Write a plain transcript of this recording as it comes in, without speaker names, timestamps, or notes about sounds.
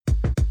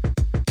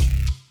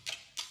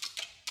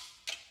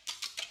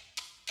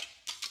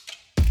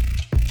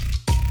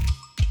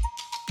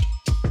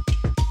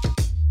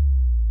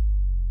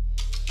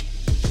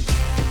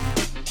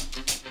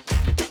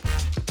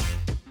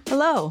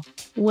Hello,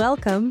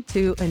 welcome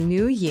to a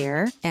new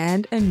year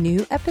and a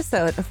new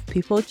episode of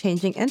People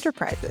Changing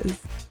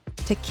Enterprises.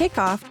 To kick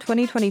off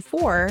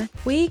 2024,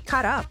 we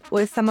caught up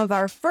with some of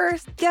our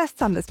first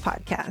guests on this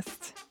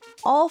podcast.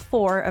 All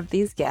four of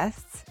these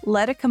guests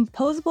led a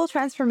composable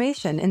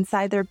transformation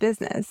inside their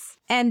business,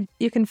 and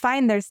you can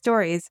find their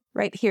stories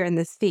right here in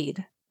this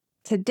feed.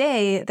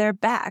 Today, they're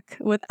back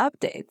with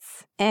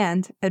updates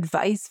and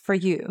advice for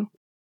you.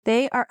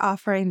 They are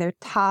offering their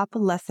top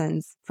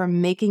lessons for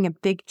making a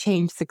big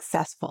change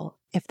successful,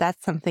 if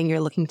that's something you're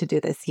looking to do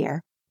this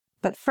year.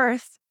 But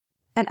first,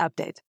 an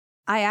update.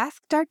 I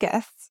asked our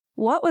guests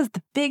what was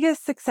the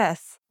biggest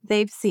success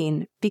they've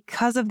seen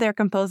because of their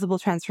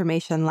composable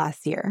transformation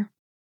last year.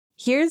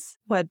 Here's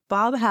what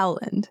Bob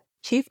Howland,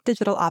 Chief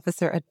Digital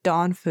Officer at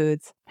Dawn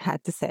Foods,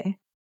 had to say.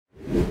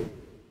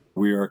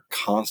 We are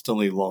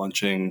constantly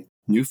launching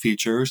new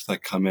features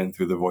that come in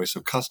through the voice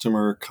of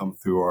customer, come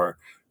through our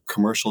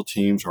commercial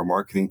teams or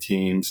marketing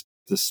teams.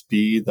 The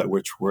speed at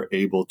which we're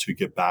able to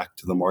get back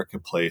to the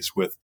marketplace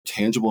with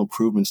tangible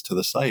improvements to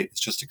the site, it's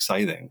just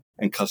exciting.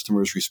 And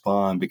customers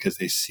respond because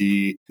they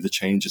see the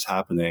change is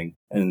happening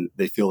and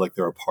they feel like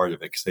they're a part of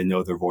it because they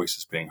know their voice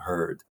is being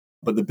heard.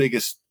 But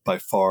by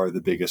far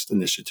the biggest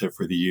initiative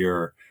for the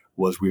year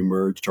was we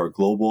merged our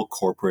global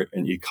corporate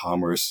and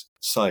e-commerce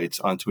sites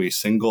onto a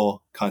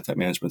single content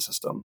management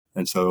system.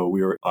 And so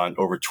we were on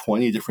over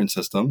 20 different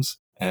systems,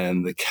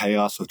 and the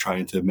chaos of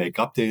trying to make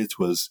updates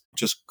was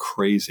just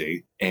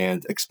crazy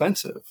and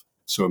expensive.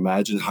 So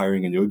imagine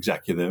hiring a new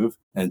executive,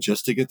 and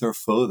just to get their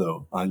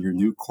photo on your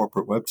new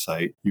corporate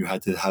website, you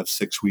had to have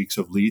 6 weeks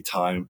of lead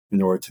time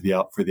in order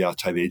for the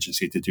outside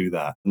agency to do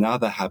that. Now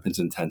that happens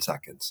in 10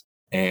 seconds.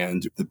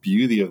 And the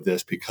beauty of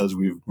this, because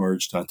we've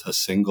merged onto a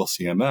single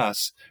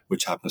CMS,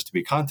 which happens to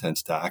be Content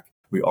Stack,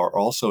 we are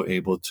also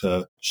able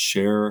to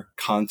share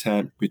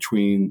content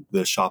between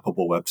the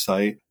shoppable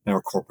website and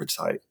our corporate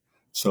site.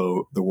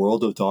 So the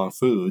world of Dawn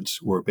Foods,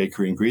 we're a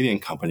bakery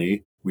ingredient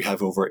company. We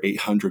have over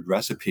 800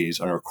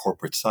 recipes on our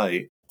corporate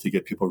site to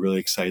get people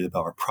really excited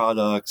about our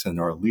products and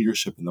our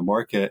leadership in the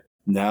market.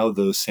 Now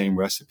those same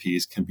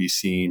recipes can be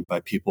seen by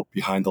people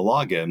behind the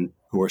login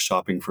who are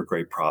shopping for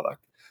great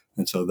product.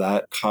 And so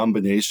that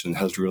combination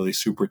has really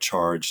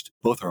supercharged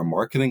both our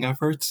marketing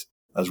efforts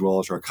as well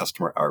as our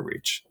customer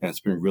outreach. And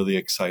it's been really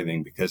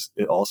exciting because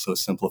it also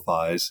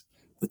simplifies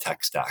the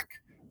tech stack,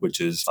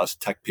 which is us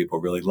tech people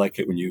really like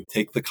it when you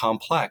take the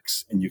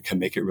complex and you can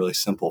make it really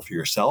simple for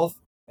yourself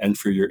and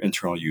for your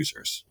internal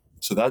users.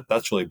 So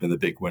that's really been the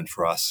big win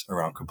for us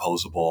around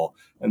composable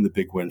and the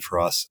big win for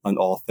us on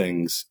all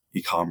things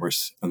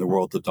e-commerce and the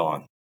world of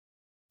Dawn.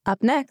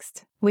 Up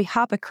next, we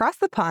hop across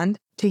the pond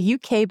to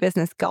UK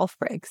business Golf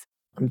Breaks.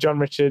 I'm John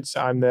Richards.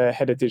 I'm the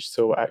head of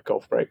digital at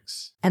Golf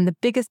Breaks. And the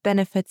biggest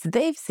benefits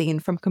they've seen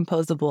from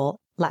composable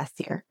last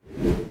year.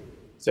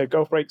 So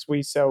Golf Breaks,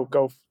 we sell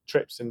golf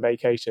trips and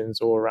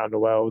vacations all around the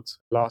world.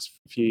 Last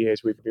few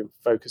years, we've been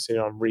focusing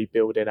on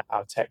rebuilding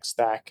our tech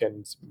stack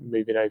and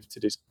moving over to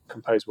this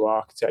composable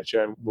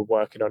architecture. And we're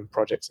working on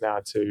projects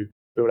now to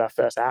build our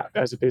first app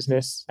as a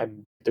business.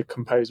 And the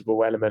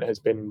composable element has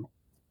been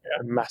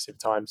a massive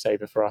time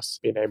saver for us,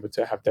 being able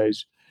to have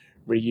those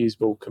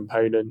reusable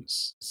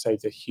components,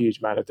 saved a huge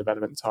amount of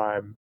development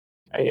time.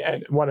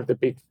 And one of the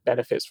big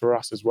benefits for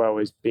us as well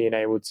is being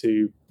able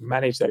to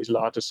manage those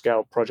larger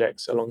scale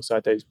projects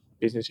alongside those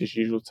business as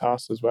usual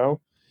tasks as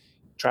well.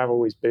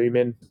 Travel is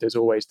booming. There's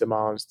always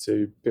demands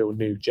to build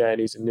new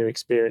journeys and new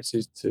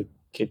experiences to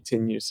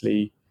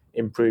continuously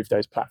improve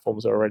those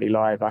platforms that are already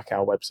live, like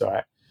our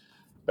website.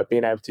 But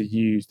being able to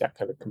use that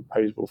kind of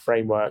composable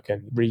framework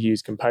and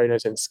reuse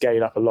components and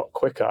scale up a lot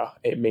quicker,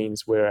 it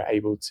means we're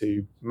able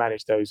to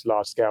manage those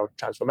large-scale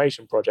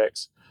transformation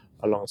projects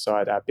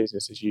alongside our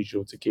business as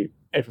usual to keep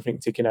everything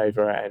ticking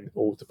over and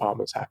all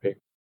departments happy.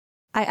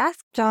 I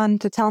asked John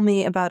to tell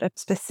me about a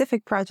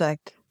specific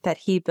project that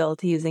he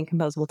built using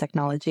composable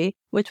technology,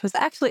 which was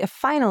actually a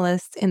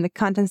finalist in the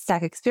Content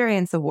Stack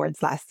Experience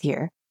Awards last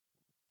year.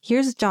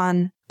 Here's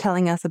John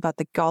telling us about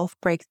the Golf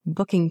Breaks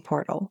booking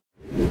portal.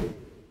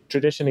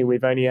 Traditionally,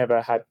 we've only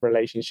ever had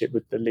relationship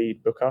with the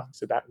lead booker,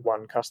 so that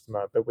one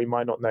customer, but we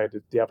might not know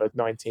the other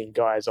 19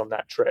 guys on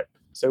that trip.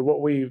 So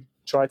what we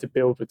tried to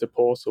build with the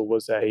portal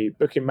was a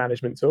booking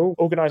management tool.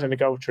 Organising a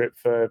golf trip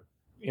for,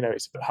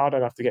 it's hard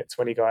enough to get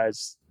 20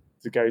 guys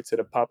to go to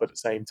the pub at the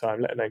same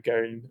time, let alone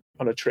going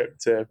on a trip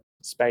to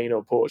Spain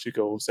or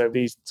Portugal. So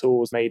these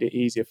tools made it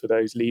easier for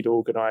those lead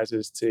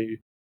organisers to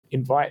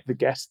invite the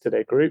guests to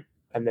their group,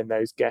 and then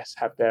those guests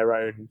have their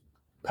own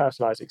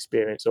personalized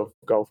experience of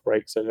golf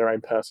breaks and their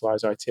own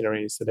personalized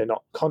itineraries. So they're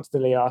not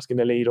constantly asking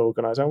the lead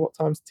organizer, what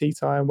time's tea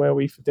time? Where are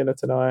we for dinner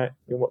tonight?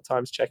 And what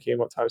time's check-in?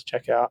 What time's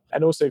check-out?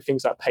 And also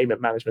things like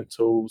payment management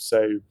tools.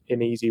 So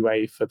an easy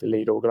way for the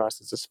lead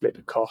organizer to split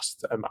the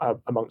cost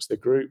amongst the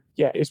group.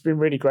 Yeah, it's been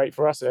really great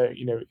for us.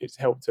 It's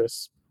helped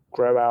us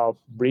grow our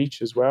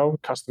reach as well.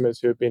 Customers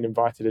who have been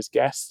invited as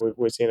guests,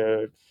 we're seeing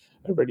a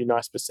really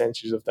nice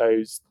percentage of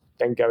those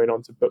then going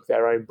on to book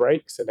their own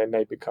breaks, and then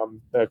they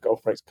become the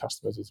Golf Breaks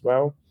customers as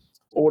well.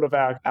 all of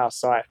our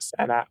sites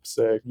and apps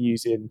are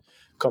using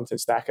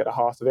Content Stack at the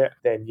heart of it,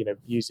 then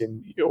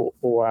using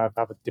all our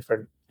other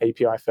different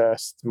API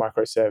first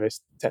microservice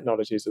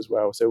technologies as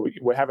well. So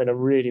we're having a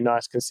really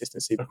nice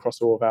consistency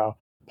across all of our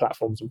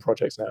platforms and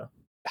projects now.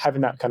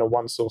 Having that kind of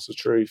one source of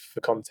truth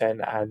for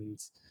content and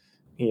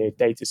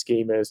data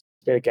schemas,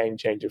 it's been a game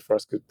changer for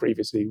us, because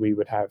previously we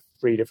would have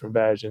 4 different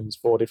versions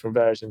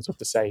of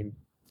the same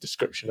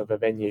description of a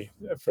venue,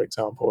 for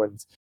example.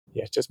 And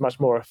it's just much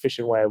more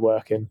efficient way of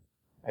working.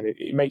 And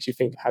it makes you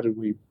think, how did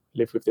we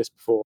live with this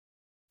before?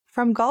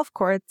 From golf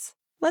courts,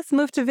 let's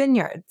move to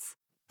vineyards.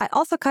 I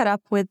also caught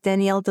up with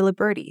Danielle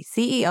Diliberti,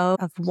 CEO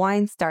of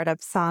wine startup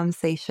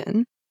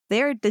Somsation.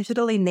 Their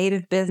digitally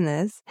native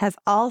business has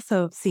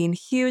also seen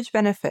huge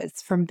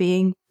benefits from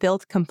being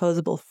built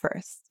composable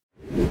first.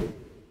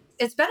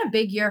 It's been a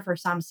big year for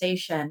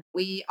Somsation.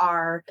 We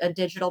are a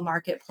digital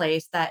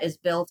marketplace that is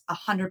built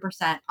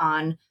 100%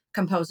 on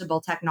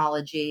composable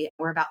technology.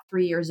 We're about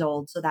 3 years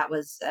old, so that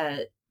was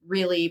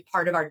really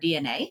part of our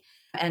DNA.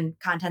 And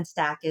Content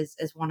Stack is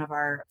one of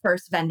our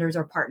first vendors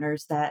or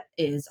partners that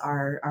is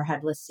our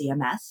headless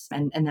CMS.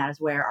 And that is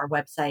where our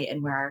website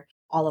and where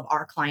all of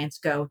our clients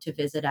go to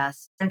visit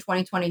us. In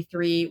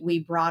 2023, we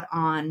brought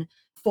on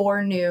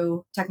 4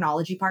 new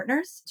technology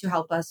partners to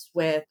help us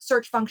with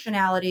search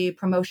functionality,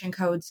 promotion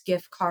codes,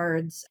 gift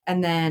cards,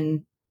 and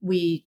then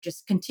we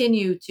just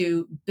continue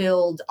to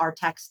build our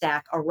tech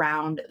stack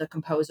around the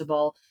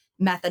composable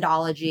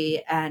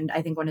methodology. And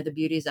I think one of the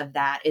beauties of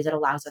that is it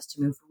allows us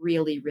to move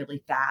really,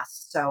 really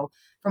fast. So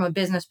from a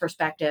business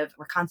perspective,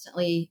 we're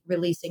constantly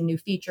releasing new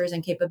features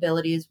and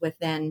capabilities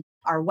within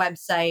our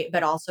website,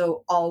 but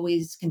also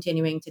always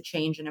continuing to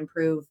change and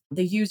improve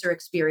the user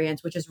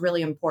experience, which is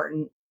really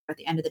important. At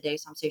the end of the day,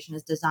 Somsation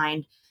is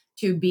designed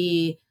to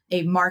be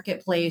a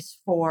marketplace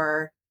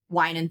for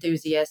wine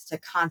enthusiasts to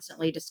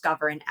constantly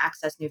discover and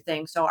access new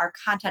things. So our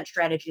content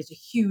strategy is a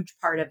huge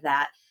part of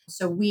that.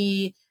 So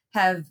we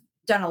have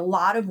done a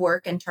lot of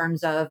work in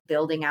terms of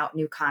building out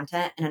new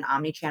content and an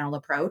omni-channel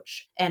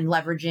approach and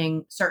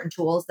leveraging certain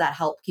tools that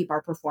help keep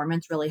our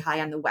performance really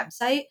high on the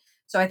website.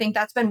 So I think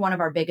that's been one of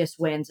our biggest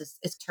wins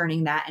is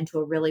turning that into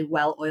a really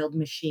well-oiled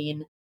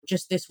machine.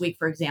 Just this week,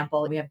 for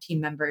example, we have team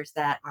members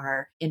that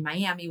are in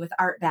Miami with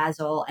Art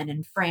Basel and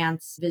in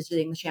France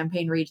visiting the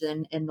Champagne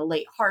region in the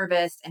late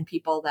harvest, and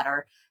people that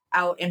are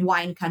out in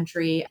wine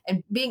country,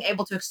 and being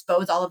able to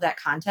expose all of that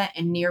content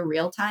in near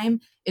real time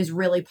is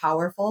really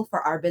powerful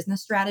for our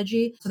business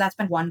strategy. So that's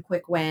been one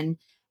quick win.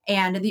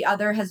 And the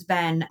other has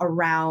been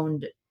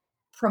around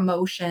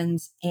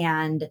promotions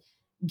and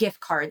gift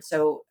cards.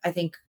 So I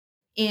think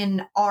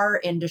in our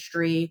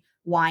industry,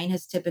 wine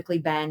has typically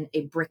been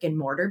a brick and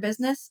mortar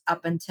business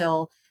up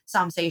until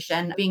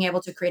Somsation, being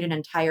able to create an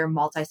entire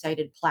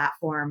multi-sided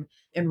platform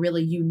and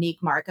really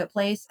unique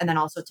marketplace. And then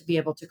also to be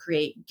able to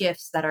create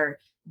gifts that are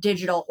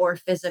digital or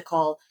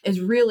physical is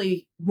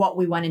really what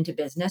we went into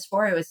business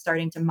for. It was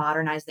starting to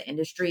modernize the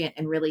industry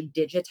and really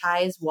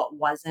digitize what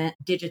wasn't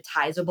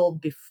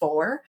digitizable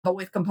before. But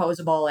with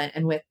composable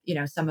and with,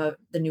 some of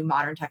the new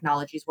modern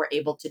technologies, we're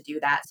able to do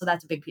that. So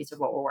that's a big piece of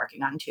what we're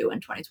working on too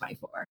in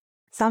 2024.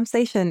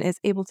 Somsation is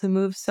able to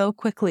move so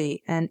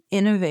quickly and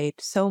innovate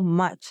so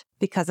much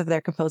because of their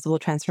composable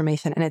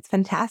transformation, and it's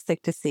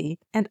fantastic to see.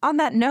 And on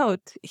that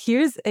note,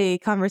 here's a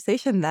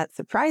conversation that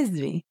surprised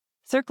me.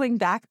 Circling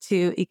back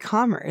to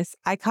e-commerce,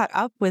 I caught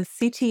up with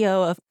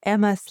CTO of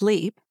Emma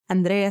Sleep,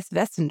 Andreas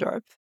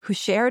Westendorp, who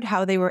shared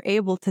how they were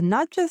able to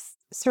not just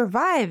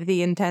survive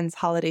the intense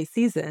holiday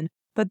season,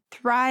 but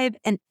thrive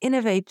and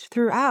innovate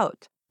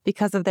throughout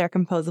because of their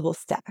composable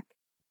stack.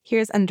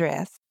 Here's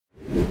Andreas.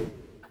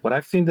 What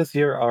I've seen this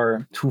year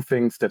are 2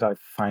 things that I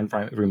find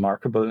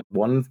remarkable.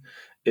 One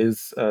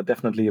is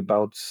definitely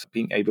about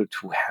being able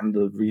to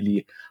handle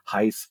really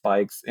high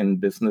spikes in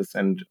business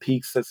and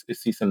peaks as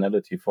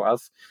seasonality. For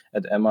us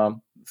at Emma,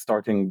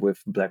 starting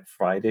with Black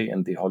Friday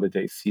and the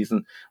holiday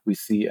season, we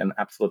see an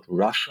absolute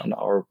rush on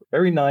our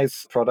very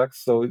nice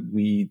products. So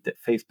we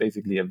face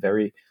basically a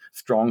very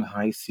strong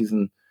high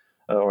season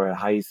or a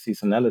high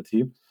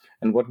seasonality.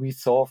 And what we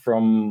saw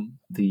from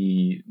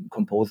the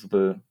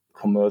composable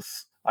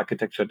commerce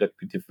architecture that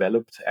we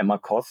developed, Emma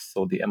COS,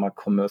 so the Emma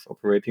Commerce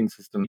Operating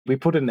System. We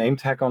put a name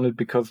tag on it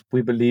because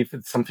we believe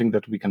it's something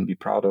that we can be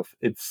proud of.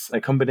 It's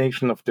a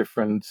combination of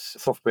different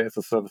software as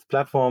a service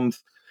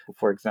platforms,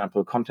 for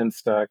example, Content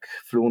Stack,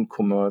 Fluent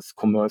Commerce,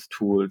 commerce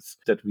tools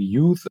that we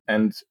use.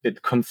 And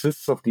it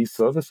consists of these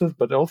services,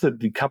 but also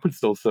decouples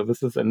those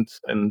services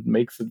and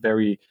makes it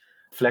very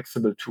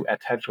flexible to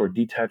attach or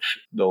detach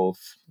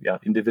those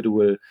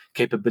individual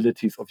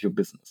capabilities of your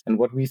business. And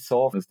what we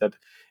saw is that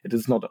it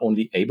is not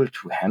only able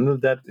to handle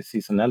that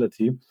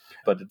seasonality,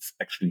 but it's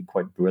actually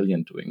quite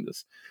brilliant doing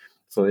this.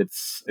 So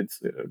it's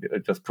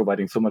just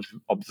providing so much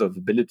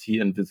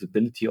observability and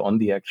visibility on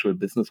the actual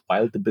business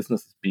while the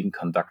business is being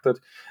conducted,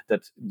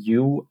 that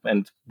you,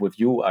 and with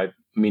you, I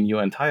mean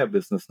your entire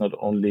business, not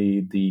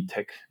only the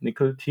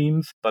technical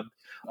teams, but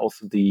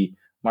also the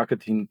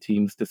marketing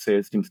teams, the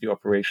sales teams, the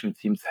operation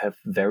teams have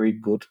very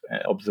good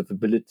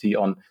observability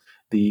on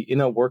the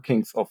inner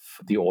workings of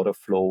the order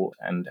flow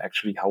and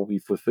actually how we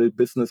fulfill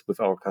business with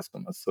our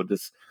customers. So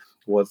this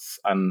was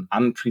an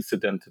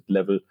unprecedented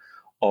level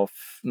of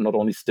not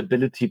only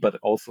stability, but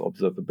also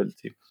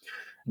observability.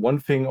 One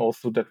thing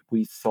also that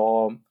we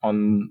saw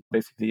on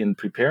basically in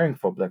preparing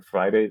for Black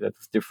Friday that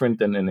is different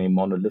than in a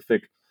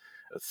monolithic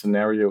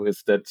scenario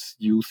is that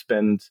you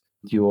spend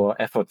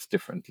your efforts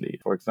differently.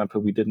 For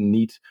example, we didn't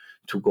need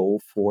to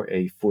go for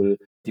a full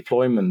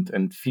deployment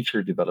and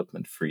feature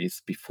development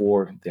freeze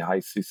before the high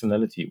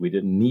seasonality. We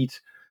didn't need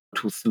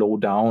to slow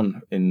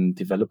down in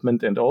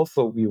development. And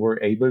also we were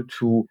able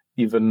to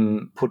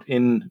even put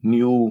in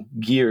new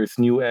gears,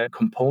 new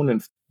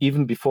components,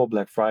 even before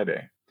Black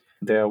Friday.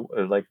 There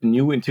are like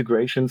new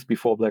integrations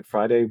before Black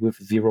Friday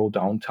with zero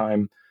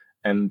downtime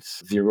and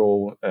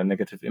zero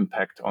negative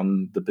impact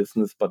on the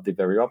business, but the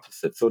very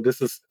opposite. So this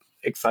is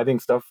exciting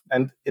stuff.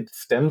 And it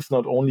stems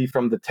not only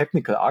from the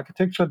technical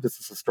architecture, this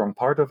is a strong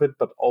part of it,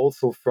 but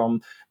also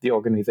from the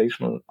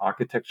organizational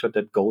architecture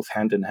that goes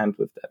hand in hand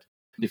with that.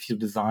 If you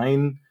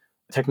design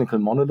technical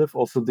monolith,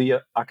 also the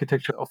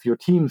architecture of your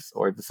teams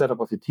or the setup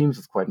of your teams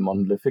is quite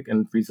monolithic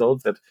and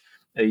results that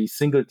a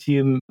single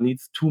team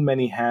needs too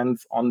many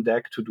hands on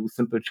deck to do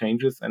simple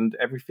changes and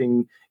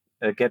everything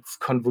gets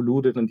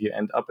convoluted and you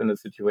end up in a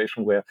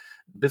situation where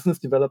business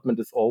development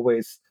is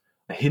always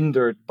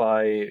hindered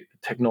by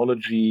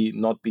technology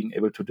not being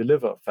able to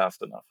deliver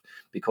fast enough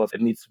because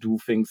it needs to do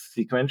things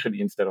sequentially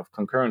instead of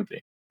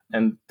concurrently.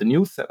 And the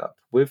new setup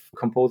with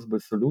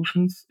composable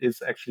solutions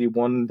is actually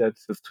one that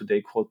is today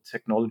called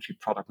technology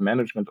product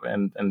management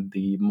and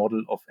the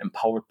model of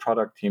empowered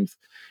product teams.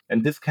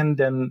 And this can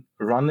then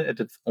run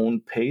at its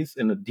own pace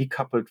in a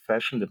decoupled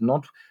fashion that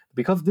not,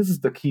 because this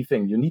is the key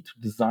thing. You need to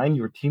design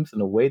your teams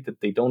in a way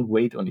that they don't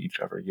wait on each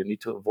other. You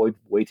need to avoid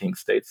waiting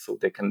states so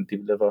they can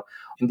deliver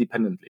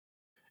independently.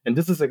 And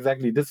this is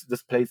exactly, this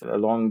plays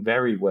along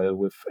very well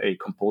with a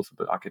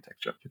composable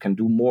architecture. You can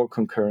do more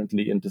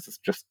concurrently, and this is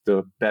just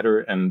the better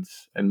and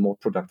more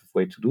productive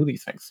way to do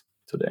these things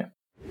today.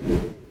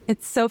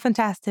 It's so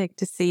fantastic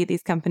to see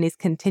these companies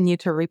continue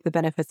to reap the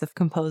benefits of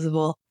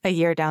composable a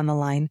year down the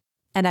line.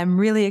 And I'm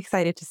really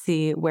excited to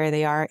see where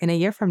they are in a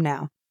year from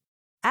now.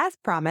 As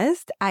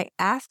promised, I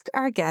asked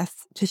our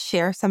guests to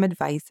share some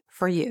advice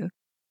for you.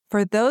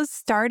 For those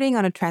starting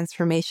on a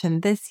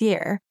transformation this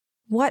year,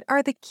 what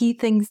are the key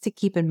things to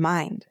keep in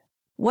mind?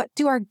 What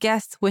do our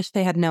guests wish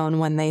they had known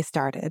when they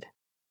started?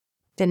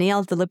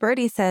 Danielle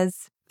Diliberti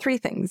says 3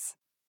 things.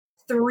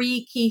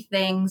 3 key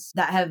things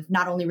that have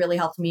not only really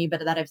helped me,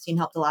 but that I've seen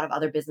helped a lot of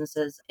other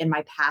businesses in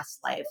my past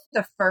life.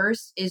 The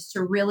first is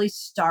to really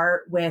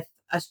start with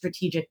a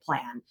strategic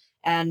plan.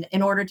 And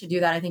in order to do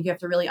that, I think you have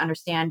to really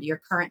understand your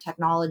current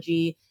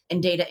technology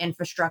and data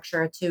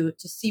infrastructure to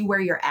see where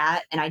you're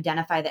at and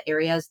identify the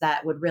areas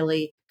that would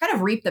really kind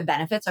of reap the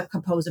benefits of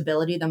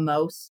composability the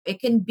most.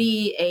 It can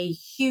be a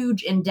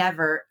huge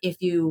endeavor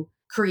if you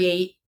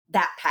create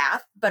that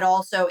path, but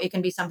also it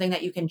can be something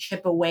that you can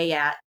chip away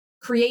at.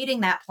 Creating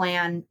that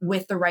plan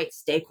with the right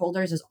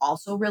stakeholders is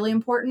also really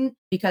important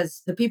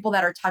because the people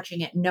that are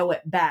touching it know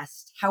it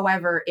best.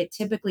 However, it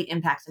typically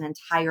impacts an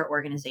entire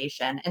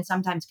organization and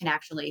sometimes can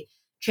actually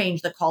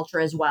change the culture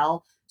as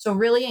well. So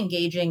really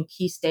engaging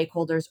key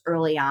stakeholders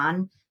early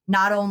on,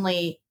 not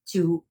only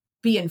to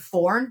be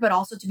informed, but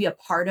also to be a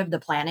part of the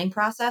planning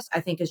process, I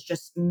think is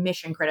just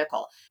mission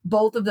critical.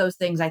 Both of those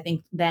things, I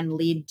think, then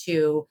lead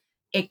to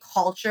a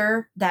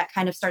culture that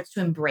kind of starts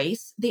to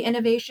embrace the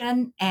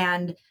innovation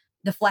and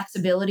the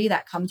flexibility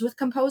that comes with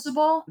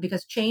composable,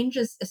 because change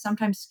is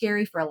sometimes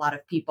scary for a lot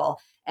of people.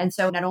 And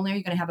so not only are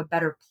you going to have a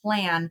better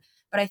plan,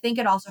 but I think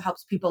it also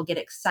helps people get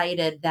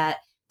excited that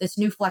this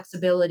new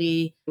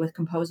flexibility with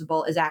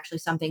composable is actually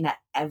something that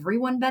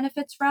everyone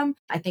benefits from.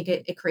 I think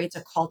it creates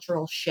a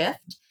cultural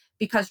shift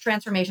because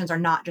transformations are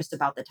not just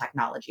about the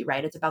technology,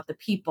 right? It's about the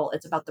people,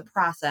 it's about the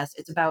process,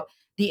 it's about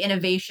the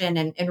innovation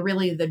and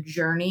really the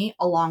journey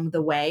along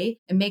the way.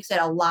 It makes it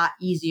a lot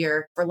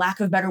easier, for lack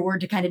of a better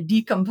word, to kind of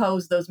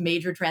decompose those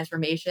major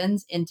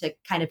transformations into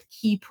kind of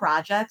key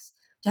projects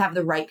to have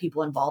the right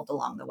people involved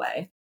along the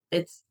way.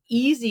 It's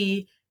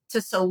easy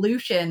to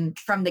solution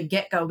from the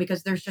get-go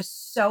because there's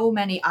just so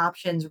many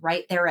options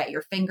right there at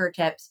your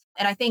fingertips.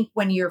 And I think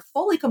when you're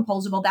fully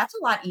composable, that's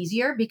a lot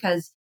easier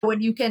because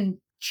when you can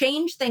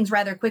change things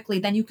rather quickly,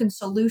 then you can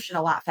solution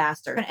a lot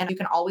faster and you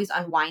can always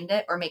unwind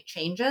it or make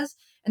changes.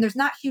 And there's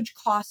not huge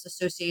costs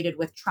associated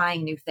with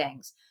trying new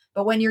things.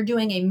 But when you're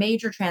doing a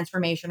major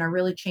transformation or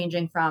really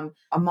changing from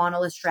a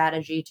monolith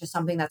strategy to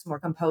something that's more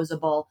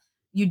composable,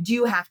 you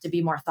do have to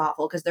be more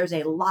thoughtful because there's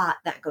a lot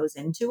that goes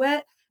into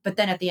it. But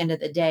then at the end of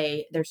the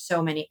day, there's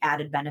so many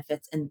added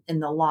benefits in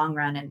the long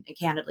run. And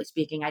candidly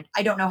speaking,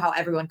 I don't know how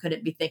everyone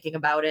couldn't be thinking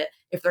about it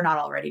if they're not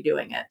already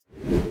doing it.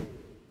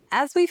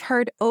 As we've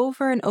heard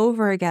over and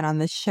over again on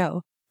this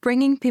show,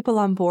 bringing people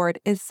on board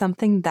is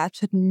something that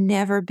should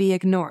never be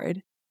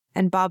ignored.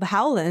 And Bob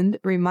Howland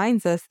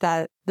reminds us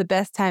that the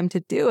best time to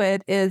do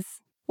it is,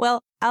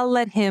 well, I'll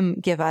let him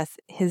give us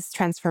his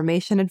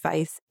transformation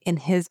advice in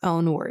his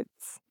own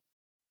words.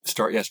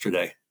 Start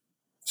yesterday.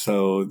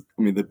 So,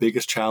 the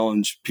biggest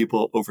challenge,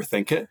 people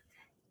overthink it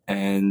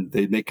and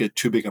they make it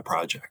too big a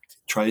project.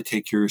 Try to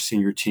take your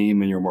senior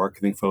team and your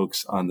marketing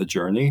folks on the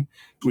journey,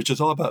 which is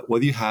all about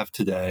what do you have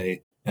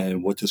today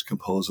and what does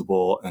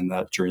composable and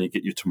that journey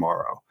get you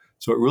tomorrow.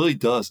 So it really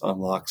does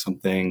unlock some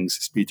things.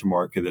 Speed to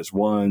market is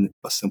one,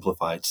 a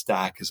simplified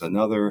stack is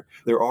another.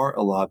 There are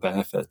a lot of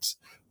benefits,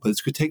 but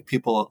it's going to take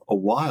people a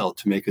while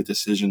to make a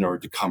decision or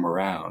to come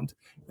around.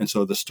 And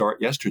so the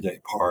start yesterday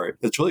part,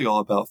 it's really all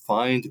about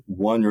find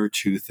one or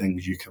two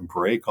things you can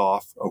break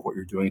off of what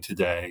you're doing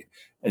today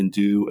and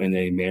do in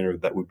a manner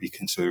that would be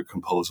considered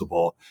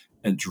composable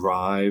and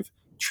drive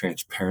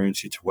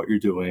transparency to what you're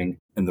doing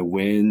and the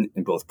win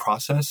in both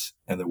process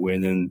and the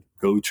win in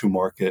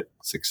go-to-market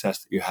success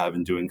that you have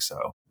in doing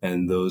so.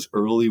 And those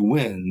early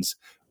wins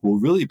will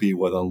really be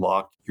what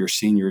unlock your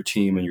senior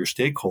team and your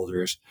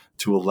stakeholders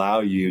to allow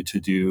you to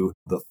do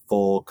the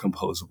full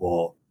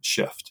composable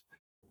shift.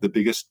 The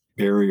biggest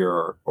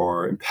barrier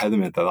or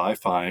impediment that I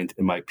find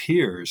in my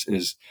peers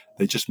is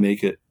they just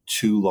make it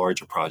too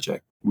large a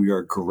project. We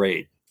are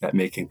great at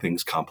making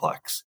things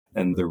complex.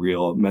 And the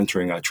real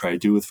mentoring I try to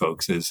do with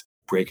folks is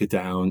break it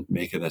down,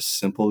 make it as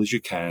simple as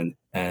you can.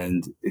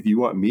 And if you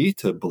want me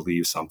to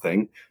believe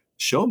something,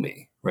 show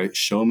me, right?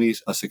 Show me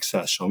a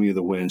success, show me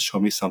the wins, show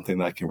me something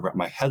that I can wrap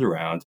my head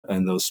around.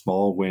 And those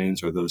small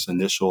wins or those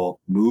initial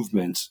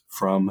movements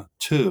from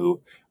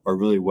two are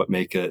really what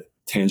make it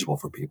tangible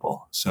for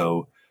people.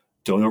 So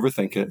don't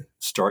overthink it,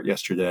 start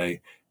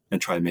yesterday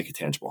and try to make it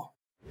tangible.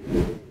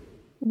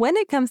 When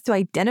it comes to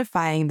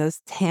identifying those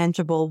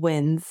tangible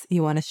wins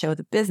you want to show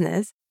the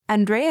business,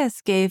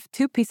 Andreas gave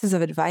 2 pieces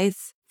of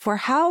advice for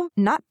how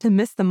not to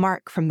miss the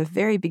mark from the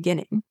very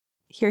beginning.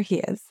 Here he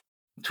is.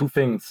 2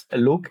 things.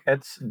 Look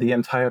at the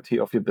entirety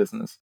of your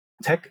business.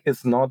 Tech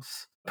is not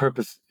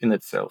purpose in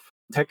itself.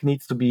 Tech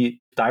needs to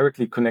be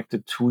directly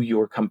connected to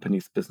your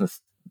company's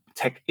business.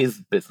 Tech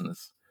is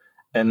business.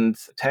 And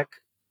tech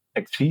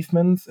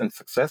achievements and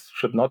success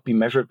should not be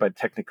measured by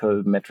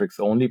technical metrics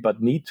only,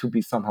 but need to be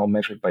somehow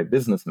measured by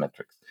business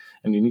metrics.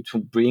 And you need to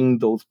bring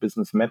those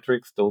business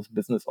metrics, those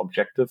business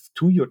objectives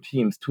to your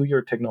teams, to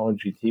your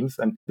technology teams,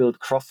 and build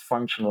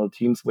cross-functional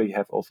teams where you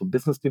have also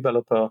business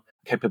developer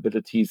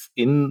capabilities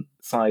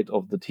inside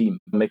of the team,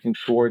 making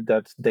sure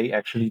that they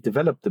actually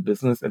develop the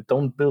business and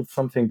don't build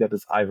something that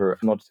is either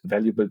not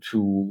valuable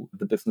to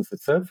the business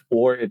itself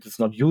or it is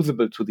not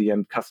usable to the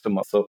end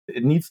customer. So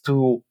it needs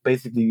to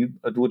basically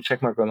do a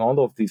checkmark on all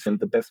of these. And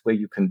the best way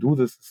you can do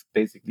this is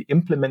basically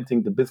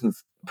implementing the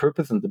business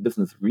purpose and the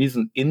business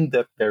reason in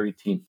that very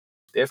team.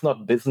 There's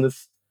not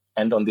business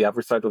and on the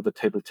other side of the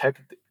table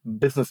tech.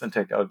 Business and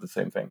tech are the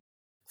same thing.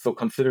 So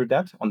consider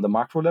that on the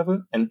macro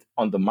level. And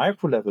on the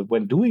micro level,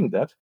 when doing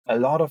that, a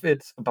lot of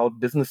it about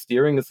business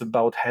steering is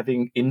about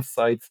having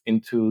insights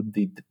into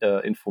the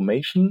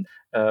information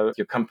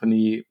your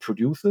company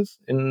produces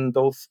in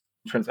those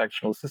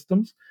transactional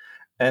systems.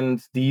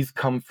 And these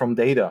come from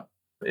data.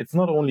 It's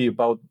not only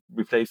about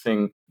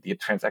replacing the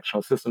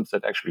transactional systems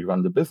that actually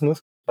run the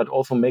business, but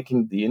also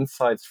making the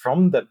insights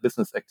from that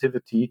business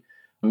activity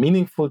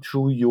meaningful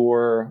to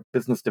your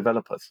business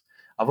developers.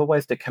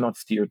 Otherwise, they cannot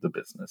steer the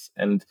business.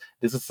 And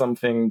this is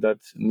something that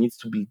needs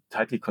to be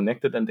tightly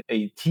connected. And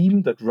a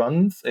team that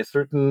runs a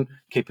certain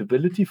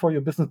capability for your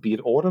business, be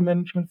it order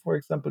management, for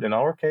example, in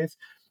our case,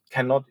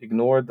 cannot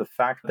ignore the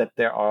fact that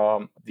there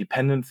are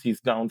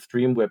dependencies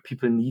downstream where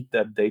people need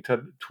that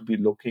data to be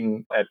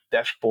looking at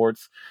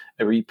dashboards,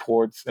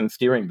 reports, and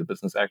steering the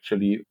business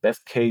actually,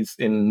 best case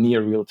in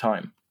near real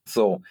time.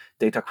 So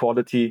data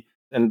quality.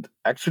 And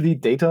actually,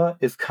 data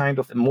is kind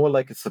of more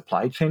like a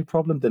supply chain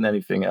problem than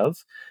anything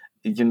else.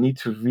 You need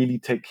to really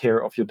take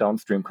care of your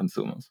downstream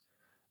consumers.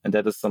 And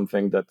that is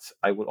something that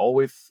I would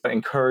always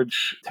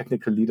encourage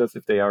technical leaders,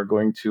 if they are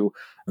going to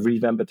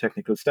revamp a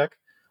technical stack,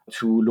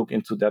 to look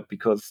into that,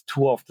 because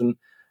too often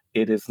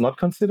it is not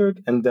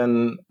considered. And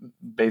then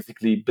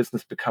basically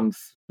business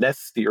becomes less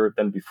steered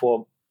than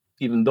before,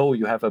 even though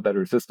you have a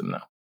better system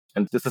now.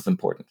 And this is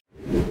important.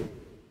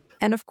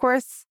 And of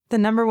course, the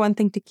number one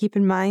thing to keep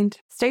in mind,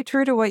 stay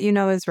true to what you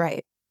know is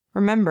right.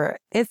 Remember,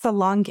 it's a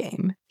long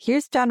game.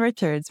 Here's John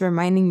Richards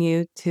reminding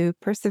you to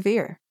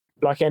persevere.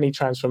 Like any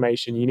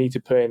transformation, you need to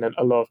put in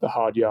a lot of the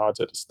hard yards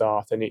at the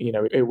start. And,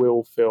 it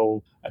will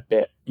feel a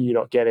bit, you're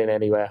not getting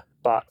anywhere.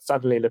 But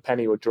suddenly the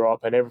penny will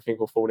drop and everything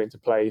will fall into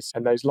place.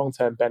 And those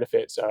long-term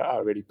benefits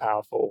are really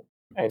powerful.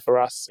 And for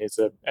us, it's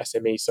a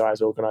SME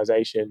size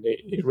organization.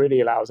 It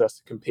really allows us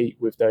to compete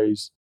with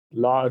those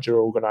larger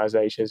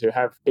organizations who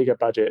have bigger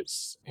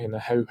budgets and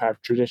who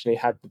have traditionally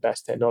had the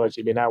best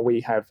technology. I mean, now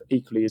we have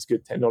equally as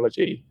good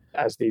technology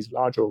as these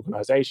larger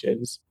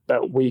organizations,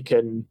 but we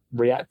can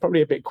react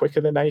probably a bit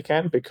quicker than they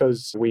can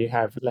because we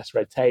have less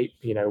red tape,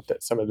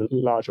 that some of the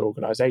larger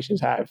organizations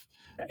have.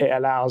 It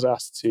allows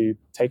us to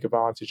take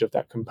advantage of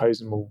that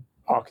composable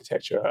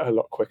architecture a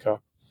lot quicker.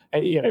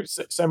 And,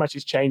 so much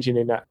is changing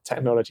in that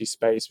technology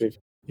space with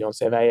the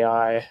onset of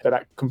AI, but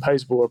that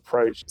composable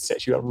approach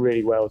sets you up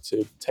really well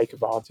to take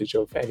advantage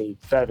of any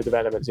further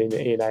developments in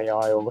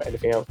AI or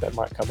anything else that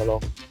might come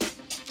along.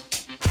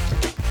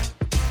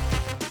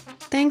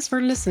 Thanks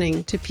for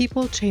listening to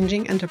People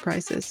Changing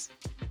Enterprises.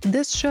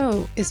 This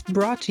show is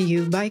brought to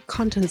you by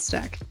Content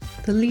Stack,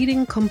 the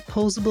leading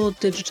composable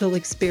digital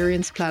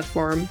experience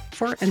platform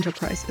for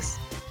enterprises.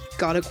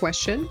 Got a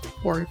question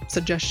or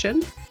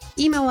suggestion?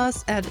 Email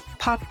us at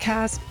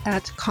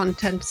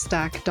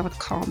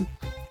podcast@contentstack.com.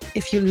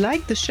 If you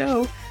like the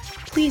show,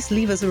 please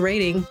leave us a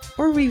rating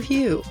or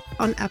review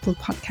on Apple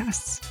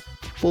Podcasts.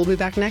 We'll be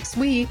back next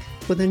week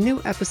with a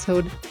new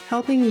episode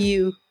helping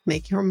you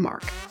make your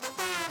mark.